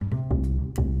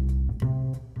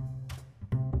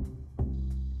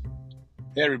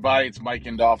Hey everybody, it's Mike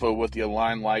Indolfo with the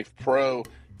Align Life Pro.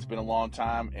 It's been a long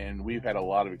time, and we've had a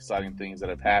lot of exciting things that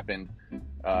have happened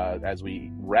as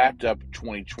we wrapped up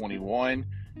 2021,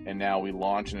 and now we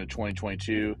launch into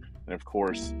 2022. And of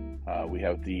course, we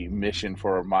have the mission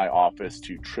for my office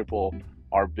to triple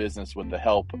our business with the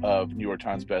help of New York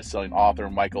Times bestselling author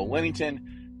Michael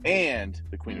Lennington and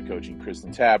the Queen of Coaching,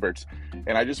 Kristen Taberts.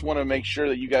 And I just want to make sure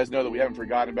that you guys know that we haven't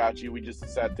forgotten about you. We just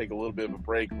decided to take a little bit of a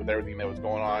break with everything that was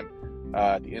going on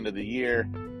at the end of the year.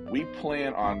 We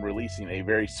plan on releasing a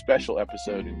very special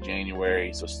episode in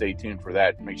January, so stay tuned for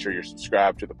that. Make sure you're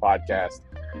subscribed to the podcast.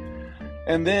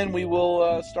 And then we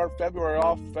will start February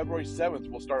off. February 7th,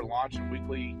 we'll start launching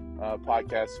weekly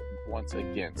podcasts once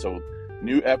again. So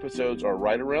new episodes are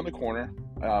right around the corner.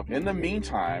 In the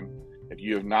meantime, if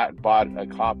you have not bought a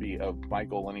copy of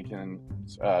Michael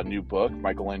Lennington's new book,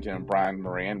 Michael Lennington and Brian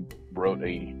Moran wrote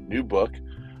a new book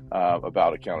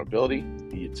about accountability.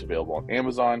 It's available on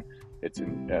Amazon. It's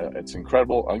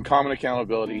incredible. Uncommon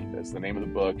Accountability. That's the name of the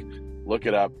book. Look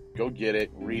it up. Go get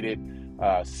it. Read it.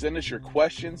 Send us your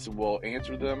questions, and we'll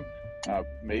answer them.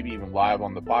 Maybe even live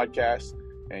on the podcast.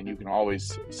 And you can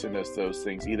always send us those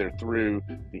things either through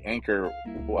the Anchor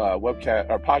webcast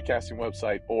or podcasting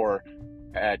website, or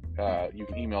you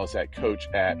can email us at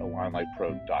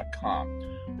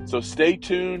coach@alignlifepro.com. So stay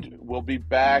tuned. We'll be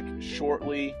back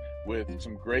shortly with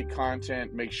some great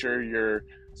content. Make sure you're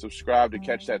subscribed to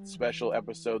catch that special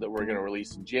episode that we're going to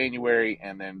release in January,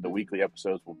 and then the weekly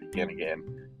episodes will begin again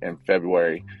in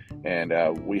February. And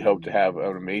we hope to have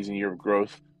an amazing year of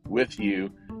growth with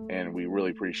you, and we really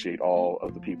appreciate all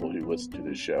of the people who listen to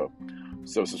this show.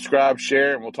 So subscribe,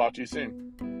 share, and we'll talk to you soon.